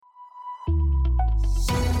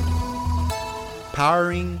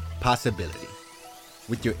Powering Possibility.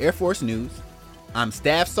 With your Air Force news, I'm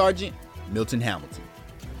Staff Sergeant Milton Hamilton.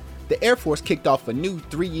 The Air Force kicked off a new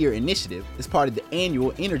 3-year initiative as part of the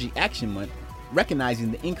annual Energy Action Month,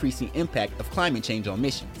 recognizing the increasing impact of climate change on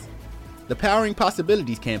missions. The Powering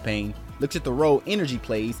Possibilities campaign looks at the role energy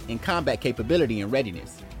plays in combat capability and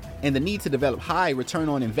readiness, and the need to develop high return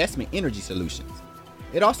on investment energy solutions.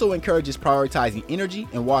 It also encourages prioritizing energy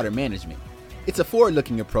and water management. It's a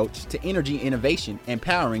forward-looking approach to energy innovation and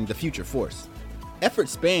powering the future force.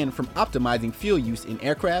 Efforts span from optimizing fuel use in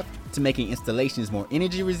aircraft to making installations more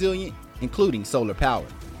energy resilient, including solar power.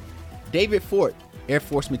 David Fort, Air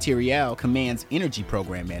Force Materiel Command's Energy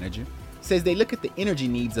Program Manager, says they look at the energy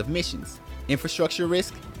needs of missions, infrastructure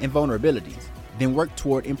risk, and vulnerabilities, then work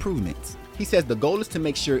toward improvements. He says the goal is to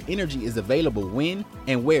make sure energy is available when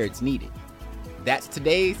and where it's needed. That's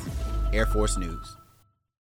today's Air Force News.